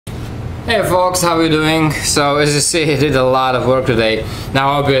Hey folks, how are you doing? So as you see, I did a lot of work today.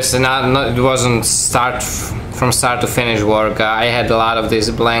 Now obviously it wasn't from start to finish work. I had a lot of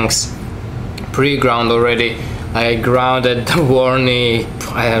these blanks pre-ground already. I grounded the Warney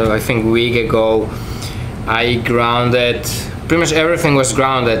I think a week ago. I grounded, pretty much everything was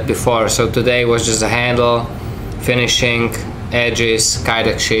grounded before, so today was just a handle, finishing, edges,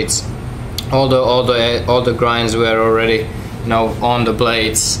 kydex sheets. All the grinds were already, on the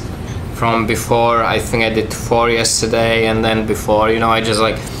blades from before. I think I did 4 yesterday, and then before, I just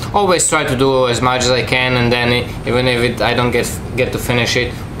like always try to do as much as I can, and then even if I don't get to finish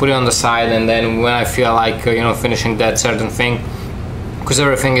it, put it on the side, and then when I feel like finishing that certain thing, because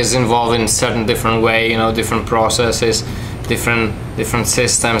everything is involved in a certain different way, different processes, different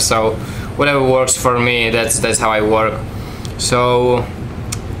systems, so whatever works for me, that's how I work. So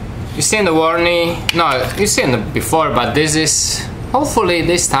you seen the Warney, no, you've seen it before, but this is, hopefully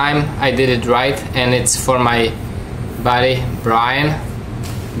this time I did it right, and it's for my buddy Brian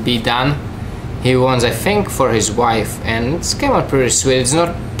B. Dunn. He wants, I think, for his wife, and it's came out pretty sweet. It's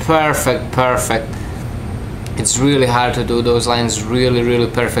not perfect. It's really hard to do those lines really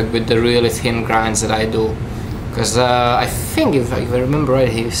perfect with the really thin grinds that I do, because I think if I remember right,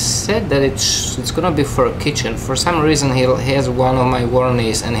 he said that it's gonna be for a kitchen. For some reason he has one of my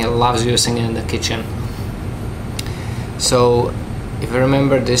Warneys and he loves using it in the kitchen. So if I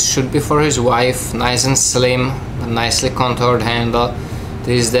remember, this should be for his wife. Nice and slim, a nicely contoured handle.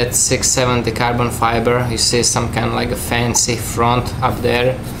 This is that 670 carbon fiber. You see some kind of like a fancy front up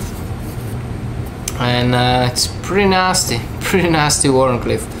there, and it's pretty nasty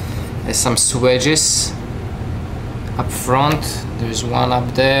Wharncliffe. There's some swedges up front, there's one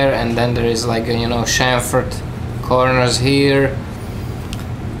up there, and then there is like a chamfered corners here.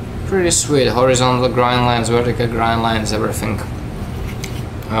 Pretty sweet. Horizontal grind lines, vertical grind lines, everything.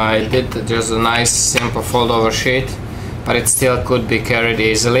 I did just a nice simple fold over sheet, but it still could be carried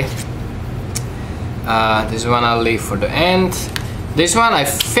easily. This one I'll leave for the end. This one I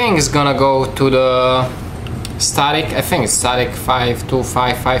think is gonna go to the static, I think it's static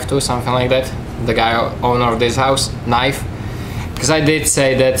 52552, something like that, the guy owner of this house, knife. Because I did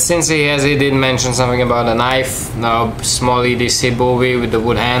say that since he did mention something about a knife, small EDC bowie with the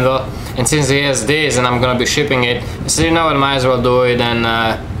wood handle, and since he has this and I'm gonna be shipping it, I said, I might as well do it, and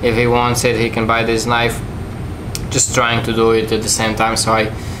if he wants it, he can buy this knife. Just trying to do it at the same time, so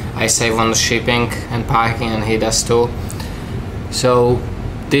I save on the shipping and packing, and he does too. So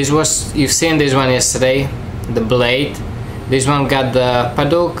this was, you've seen this one yesterday, the blade. This one got the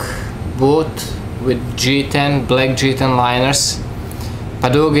Paduk boot with G10, black G10 liners.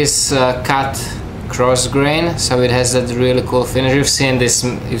 Paduk is cut cross grain, so it has that really cool finish. You've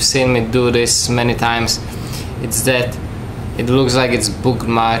seen me do this many times. It's that it looks like it's book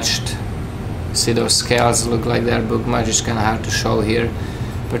matched. See, those scales look like they're book matched. It's kind of hard to show here,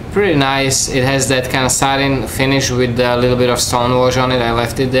 but pretty nice. It has that kind of satin finish with a little bit of stone wash on it. I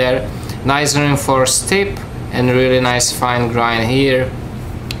left it there. Nice reinforced tip and really nice fine grind here.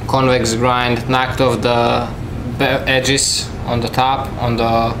 Convex grind, knocked off the edges on the top,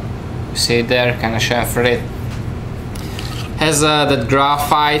 you see it there, kind of chamfered it. Has that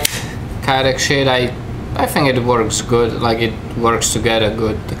graphite kydex shade. I think it works good, like it works together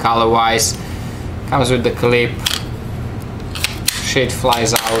good, the color wise. Comes with the clip, shade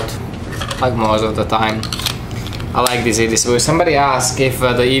flies out like most of the time. I like this EDC buoy. Somebody asked if the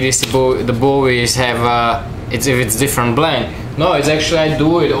EDC the buoys have if it's different blend. No, it's actually, I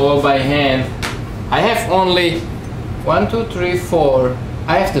do it all by hand. I have only 1, 2, 3, 4.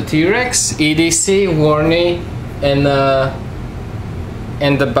 I have the T-Rex, EDC, Warney, and I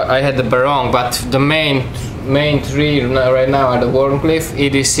had the Barong, but the main three right now are the Wharncliffe,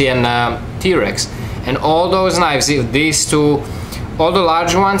 EDC, and T-Rex. And all those knives, these two, all the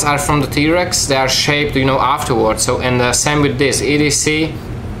large ones are from the T-Rex. They are shaped, afterwards. So, and same with this EDC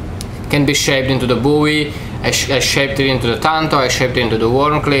can be shaped into the buoy. I shaped it into the Tanto. I shaped it into the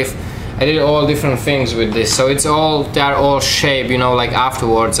Wharncliffe. I did all different things with this. So they are all shaped, like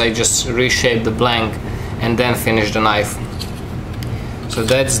afterwards. I just reshaped the blank and then finished the knife. So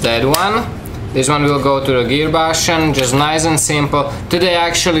that's that one. This one will go to the Gearbashen, just nice and simple. Today I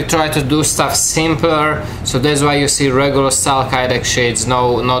actually try to do stuff simpler, so that's why you see regular style kydex shades,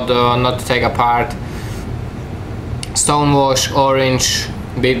 not to take apart. Stonewash, orange,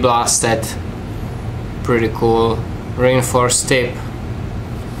 bead blasted, pretty cool. Reinforced tip.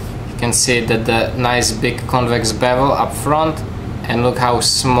 You can see that the nice big convex bevel up front, and look how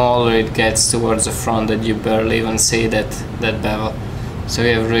smaller it gets towards the front that you barely even see that bevel. So we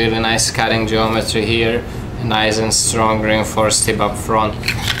have really nice cutting geometry here, a nice and strong reinforced tip up front.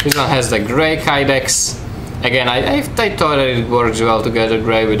 This one has the gray kydex. Again, I thought that it works well together,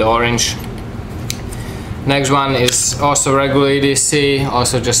 gray with orange. Next one is also regular EDC,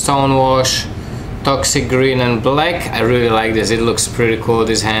 also just stone wash, toxic green and black. I really like this, it looks pretty cool,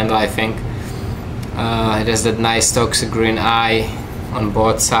 this handle, I think. It has that nice toxic green eye on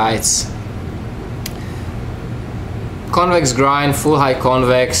both sides. Convex grind, full high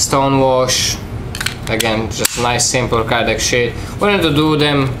convex, stone wash. Again, just nice simple kydex shade. Wanted to do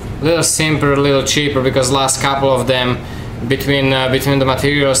them a little simpler, a little cheaper, because last couple of them between the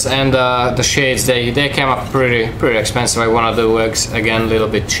materials and the shades, they came up pretty expensive. I want to do again a little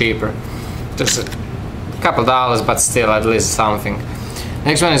bit cheaper, just a couple dollars, but still at least something.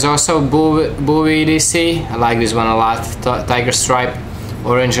 Next one is also Bowie EDC. I like this one a lot. Tiger stripe,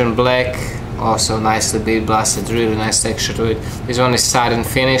 orange and black, also nicely bead blasted, really nice texture to it. This one is satin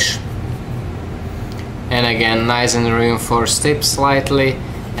finish, and again nice and reinforced tip slightly,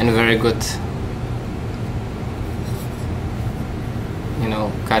 and very good, you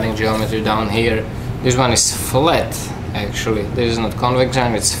know, cutting geometry down here. This one is flat, actually. This is not convex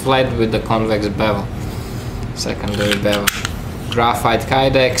grind, it's flat with the convex bevel, secondary bevel. Graphite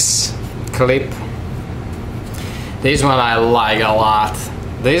kydex clip. This one I like a lot.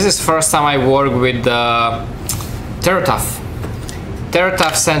 This is first time I work with TerraTough.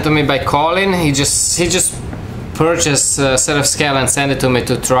 TerraTough sent to me by Colin. He just purchased a set of scale and sent it to me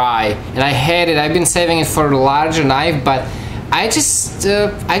to try, and I had it. I've been saving it for a larger knife, but I just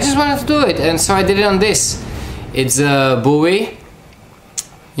wanted to do it, and so I did it on this. It's a Bowie,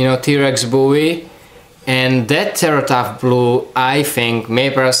 you know, T-Rex Bowie, and that TerraTough blue, I think, me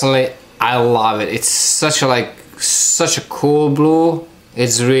personally, I love it. It's such a cool blue.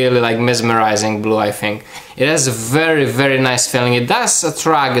 It's really like mesmerizing blue, I think. It has a very nice feeling. It does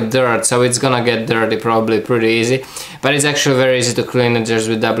attract dirt, so it's gonna get dirty probably pretty easy, but it's actually very easy to clean it just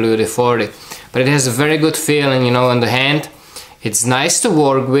with WD-40. But it has a very good feeling, you know, on the hand. It's nice to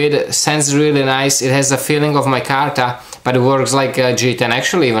work with, sounds really nice. It has a feeling of micarta, but it works like a G10,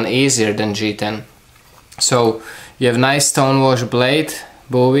 actually even easier than G10. So you have nice stone wash blade,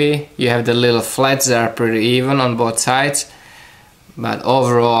 Bowie. You have the little flats that are pretty even on both sides. But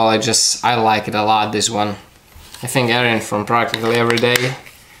overall, I like it a lot, this one. I think Erin from practically every day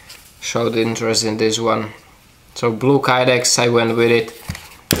showed interest in this one. So blue kydex, I went with it.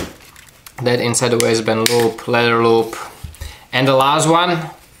 That inside the waistband loop, leather loop. And the last one,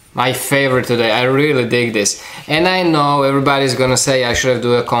 my favorite today. I really dig this. And I know everybody's gonna say I should have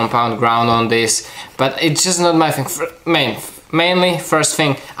do a compound ground on this, but it's just not my thing. Mainly, first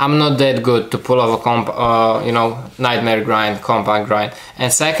thing, I'm not that good to pull off a you know, nightmare grind, compound grind.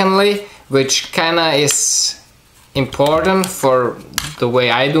 And secondly, which kinda is important for the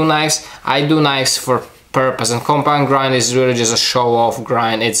way I do knives for purpose, and compound grind is really just a show-off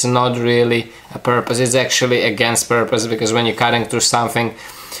grind. It's not really a purpose, it's actually against purpose, because when you're cutting through something,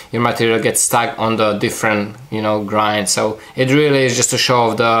 your material gets stuck on the different, you know, grind. So it really is just to show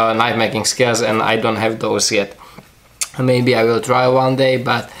off the knife making skills, and I don't have those yet. Maybe I will try one day,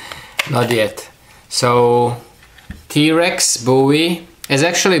 but not yet. So T-Rex Bowie is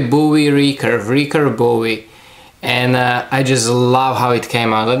actually Bowie recurve Bowie, and I just love how it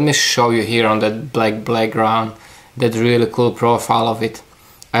came out. Let me show you here on that black background, that really cool profile of it.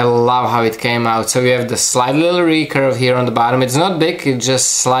 I love how it came out. So we have the slight little recurve here on the bottom. It's not big, it's just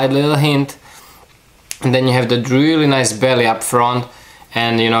slight little hint. And then you have the really nice belly up front,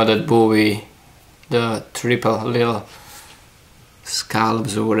 and you know, that Bowie, the triple little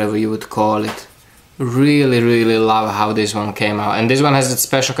scallops or whatever you would call it. Really love how this one came out. And this one has that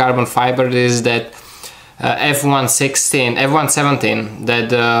special carbon fiber. This is that F117,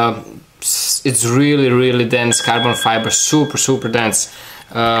 that it's really dense carbon fiber, super dense.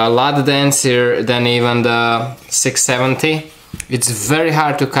 A lot denser than even the 670. It's very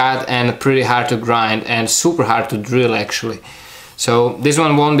hard to cut and pretty hard to grind, and super hard to drill actually. So this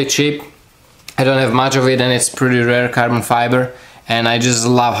one won't be cheap. I don't have much of it, and it's pretty rare carbon fiber, and I just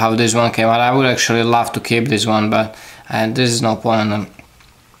love how this one came out. I would actually love to keep this one, but there's no point.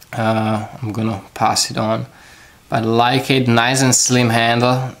 I'm gonna pass it on. But like it, nice and slim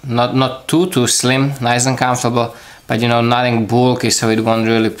handle, not too slim, nice and comfortable, but you know, nothing bulky, so it won't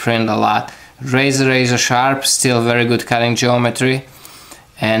really print a lot. Razor sharp, still very good cutting geometry,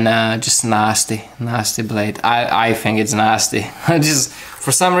 and just nasty blade. I think it's nasty.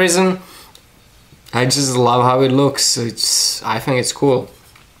 For some reason, I just love how it looks. I think it's cool.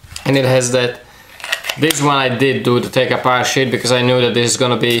 And it has that, this one I did do the take apart sheet, because I knew that this is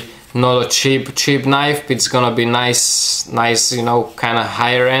gonna be not a cheap knife. It's gonna be nice, you know, kind of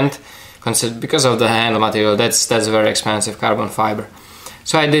higher end, because of the handle material. That's very expensive, carbon fiber.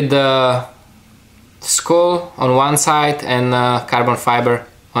 So I did the skull on one side and carbon fiber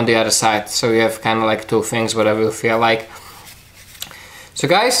on the other side, so you have kind of like two things, whatever you feel like. So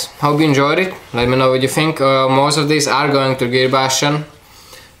guys, hope you enjoyed it. Let me know what you think. Most of these are going to Gearbashen,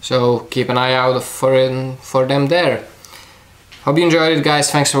 so keep an eye out for them there. Hope you enjoyed it, guys.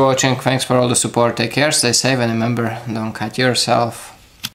 Thanks for watching, thanks for all the support. Take care, stay safe, and remember, don't cut yourself.